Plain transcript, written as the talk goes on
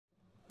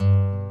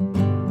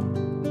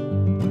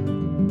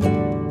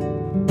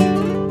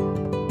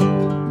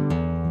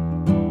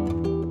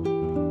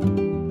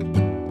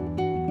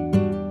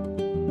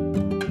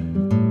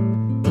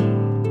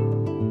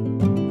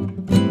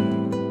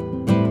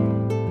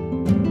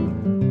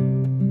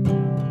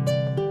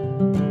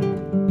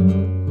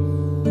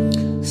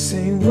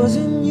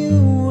wasn't you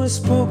who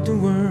spoke the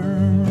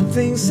word.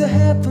 Things that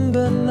happen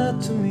but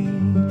not to me.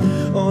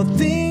 Or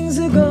things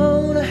are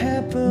gonna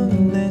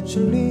happen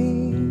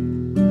naturally.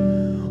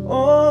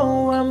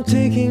 Oh, I'm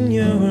taking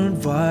your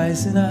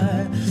advice and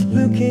I'm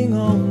looking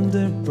on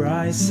the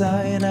bright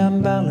side.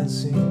 I'm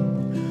balancing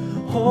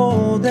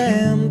whole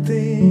damn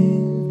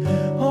thing.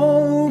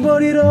 Oh,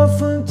 but it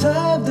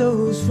oftentimes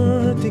those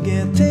words to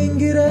get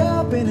tangled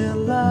up in a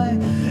lie,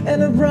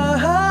 and a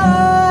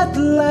bright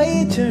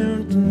light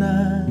turned to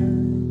night.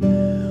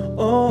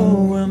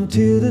 Oh,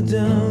 until the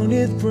dawn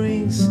it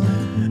brings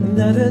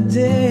another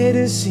day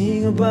to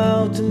sing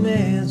about the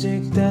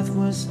magic that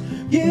was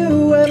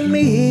you and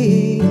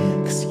me.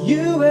 'Cause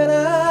you and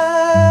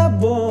I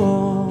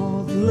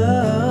both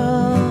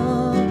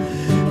love.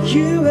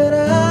 You and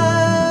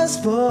I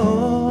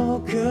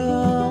spoke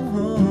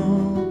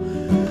home.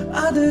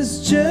 Others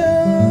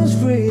just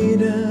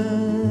freedom.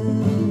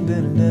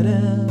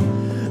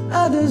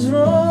 Others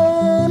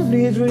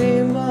only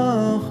dream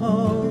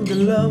of the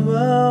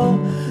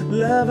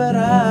love that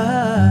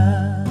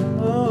I.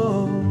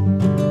 Oh,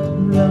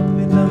 love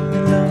me, love me,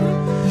 love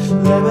me,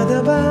 love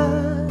it.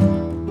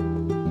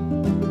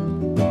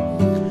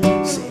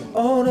 Sing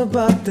all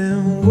about the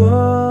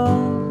world.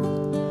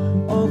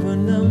 Over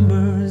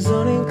numbers,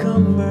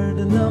 unencumbered,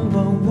 the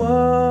number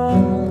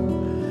one.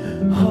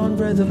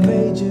 Hundreds of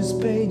pages,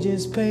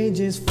 pages,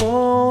 pages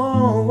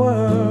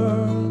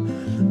forward.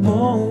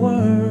 More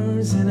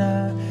words than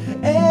I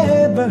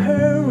ever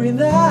heard,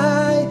 and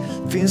I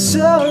feel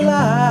so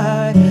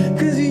alive.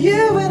 'Cause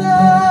you and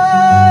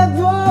I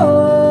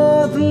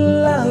both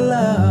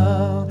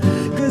love.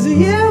 'Cause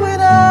you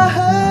and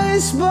I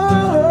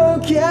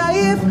spoke. Yeah,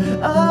 if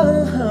I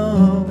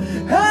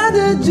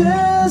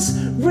just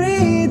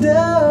read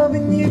up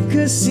and you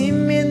could see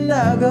me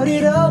now, got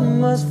it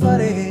almost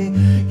funny.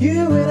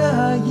 You and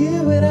I,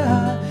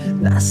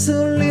 not so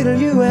little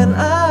you and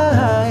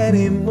I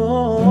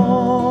anymore.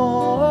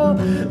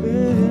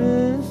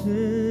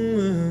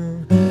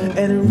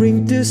 And a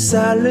ring to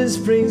silence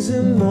brings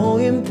and more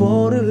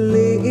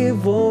importantly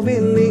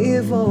evolving.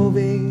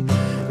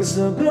 'Cause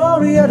the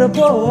glory of the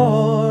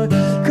boy.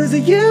 'Cause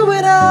you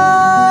and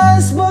I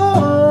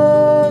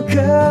spoke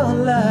out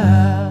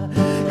loud.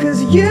 'Cause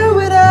you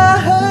and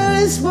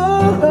I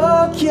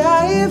spoke.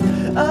 Yeah, if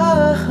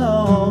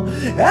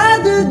I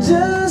could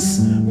just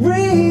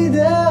read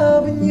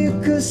up and you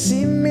could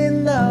see me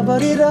now,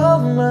 but it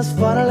almost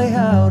finally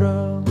out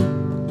of.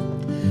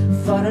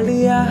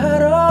 Finally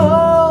out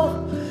of.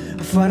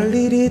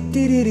 Finally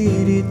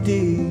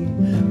did.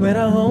 When I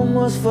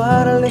almost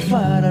finally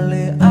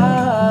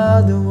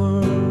out the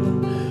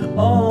world.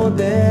 Oh,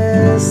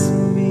 that's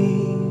me.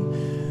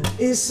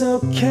 It's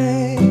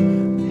okay,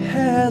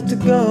 have to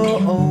go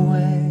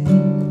away.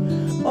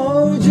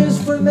 Oh, just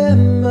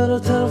remember the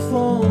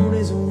telephone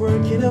isn't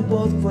working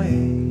both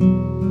ways.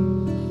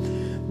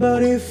 But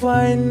if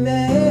I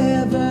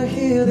never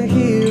hear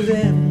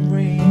them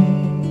ring,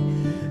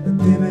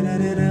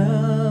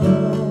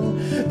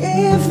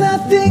 if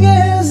nothing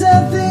else, I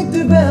think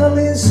the bell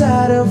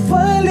inside I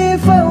finally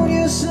found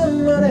you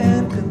someone,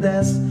 and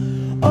that's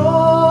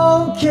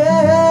okay.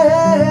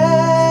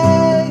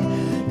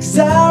 'Cause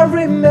I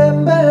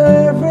remember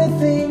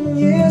everything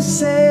you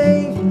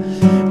say.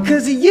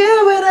 'Cause you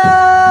and I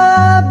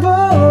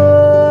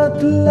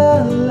both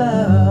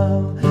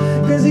love.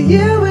 'Cause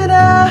you and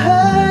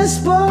I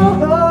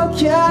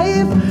spoke. Yeah,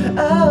 if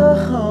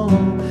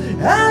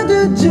I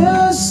could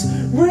just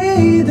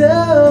read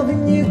up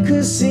and you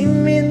could see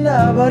me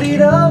now, but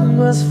it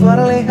almost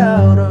finally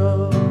out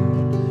of.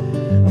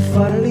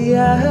 Finally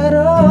out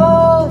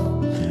of.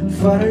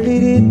 Finally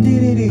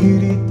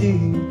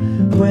did.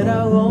 When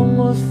I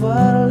almost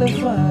finally